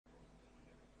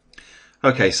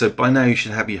Okay, so by now you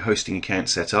should have your hosting account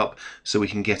set up so we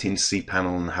can get into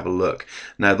cPanel and have a look.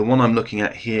 Now the one I'm looking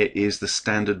at here is the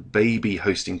standard baby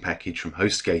hosting package from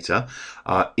HostGator.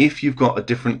 If you've got a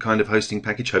different kind of hosting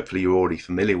package, hopefully you're already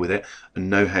familiar with it and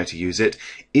know how to use it.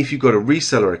 If you've got a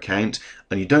reseller account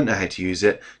and you don't know how to use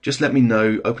it, just let me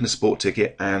know, open a support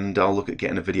ticket, and I'll look at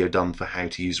getting a video done for how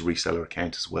to use a reseller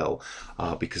account as well,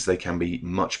 because they can be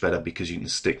much better because you can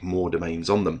stick more domains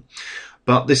on them.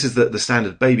 But this is the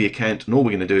standard baby account, and all we're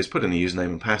going to do is put in a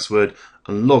username and password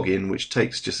and log in, which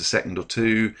takes just a second or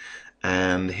two,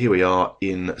 and here we are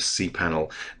in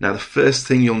cPanel. Now the first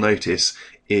thing you'll notice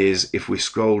is if we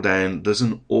scroll down, there's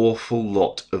an awful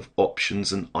lot of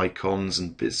options and icons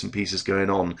and bits and pieces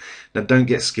going on. Now don't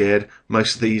get scared,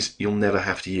 most of these you'll never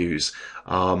have to use.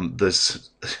 There's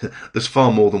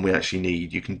far more than we actually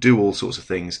need. You can do all sorts of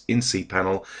things in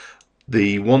cPanel.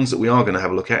 The ones that we are going to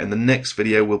have a look at in the next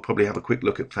video, we'll probably have a quick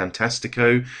look at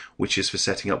Fantastico, which is for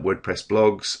setting up WordPress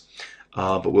blogs,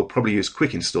 but we'll probably use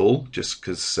Quick Install just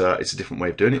because it's a different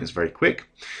way of doing it. It's very quick.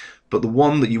 But the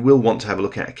one that you will want to have a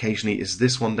look at occasionally is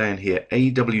this one down here,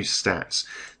 AW Stats.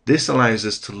 This allows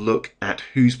us to look at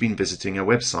who's been visiting our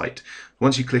website.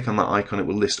 Once you click on that icon, it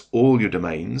will list all your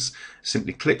domains.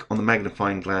 Simply click on the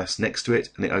magnifying glass next to it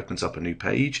and it opens up a new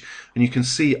page. And you can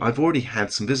see I've already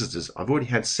had some visitors. I've already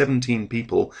had 17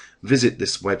 people visit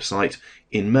this website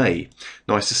in May.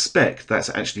 Now I suspect that's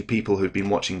actually people who've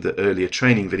been watching the earlier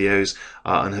training videos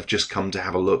and have just come to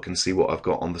have a look and see what I've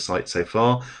got on the site so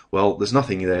far. Well, there's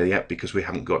nothing there yet because we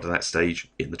haven't got to that stage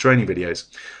in the training videos.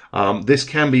 This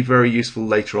can be very useful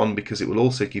later on because it will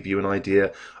also give you an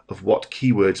idea of what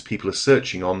keywords people are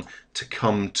searching on to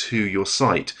come to your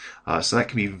site. So that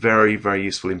can be very, very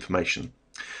useful information.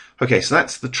 Okay, so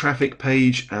that's the traffic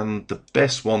page, and the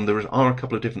best one, there are a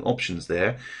couple of different options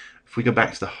there. If we go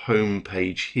back to the home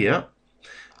page here,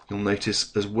 you'll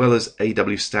notice as well as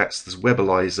AW Stats, there's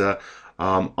Webalizer.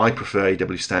 I prefer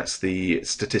AW Stats. The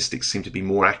statistics seem to be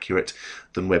more accurate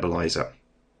than Webalizer.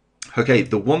 Okay,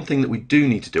 the one thing that we do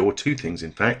need to do, or two things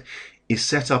in fact, is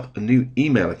set up a new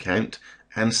email account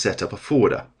and set up a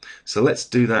forwarder. So let's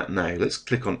do that now. Let's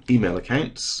click on email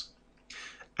accounts,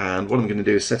 and what I'm going to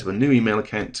do is set up a new email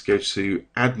account to go to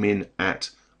admin at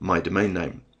my domain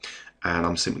name, and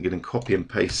I'm simply going to copy and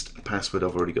paste a password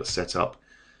I've already got set up.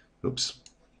 Oops.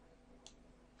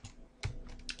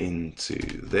 Into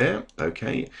there,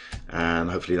 okay,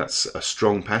 and hopefully that's a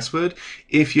strong password.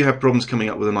 If you have problems coming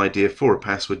up with an idea for a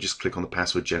password, just click on the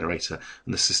password generator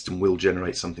and the system will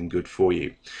generate something good for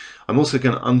you. I'm also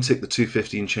going to untick the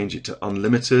 250 and change it to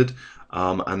unlimited,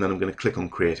 and then I'm going to click on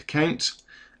create account,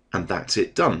 and that's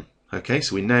it done. Okay,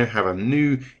 so we now have a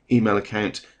new email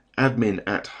account, admin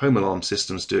at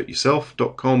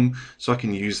homealarmsystemsdoityourself.com, so I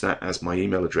can use that as my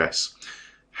email address.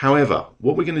 However,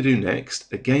 what we're going to do next,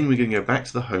 again, we're going to go back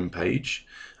to the home page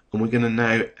and we're going to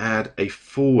now add a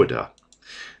forwarder.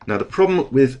 Now, the problem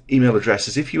with email address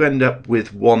is if you end up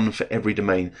with one for every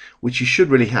domain, which you should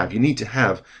really have, you need to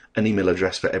have an email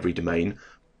address for every domain,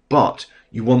 but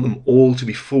you want them all to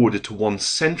be forwarded to one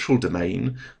central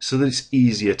domain so that it's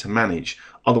easier to manage.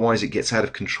 Otherwise, it gets out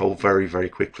of control very, very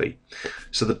quickly.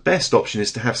 So the best option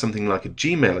is to have something like a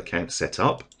Gmail account set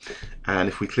up. And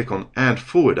if we click on Add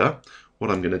Forwarder, what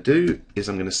I'm going to do is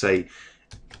I'm going to say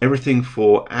everything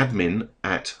for admin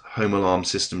at Home Alarm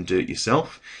System Do It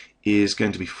Yourself is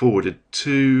going to be forwarded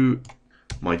to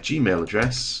my Gmail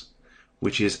address,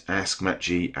 which is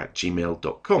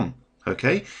askmattg@gmail.com.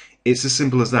 Okay, it's as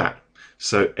simple as that.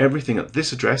 So everything at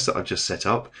this address that I've just set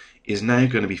up is now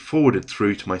going to be forwarded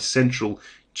through to my central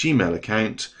Gmail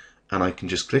account, and I can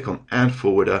just click on Add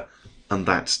Forwarder and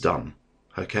that's done.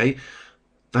 Okay.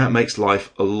 That makes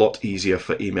life a lot easier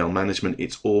for email management.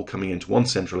 It's all coming into one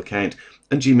central account,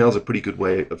 and Gmail's a pretty good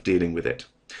way of dealing with it.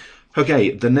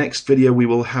 Okay, the next video we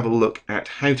will have a look at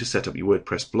how to set up your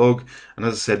WordPress blog, and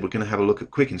as I said, we're going to have a look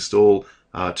at Quick Install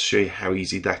to show you how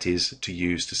easy that is to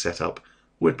use to set up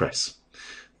WordPress.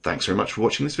 Thanks very much for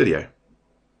watching this video.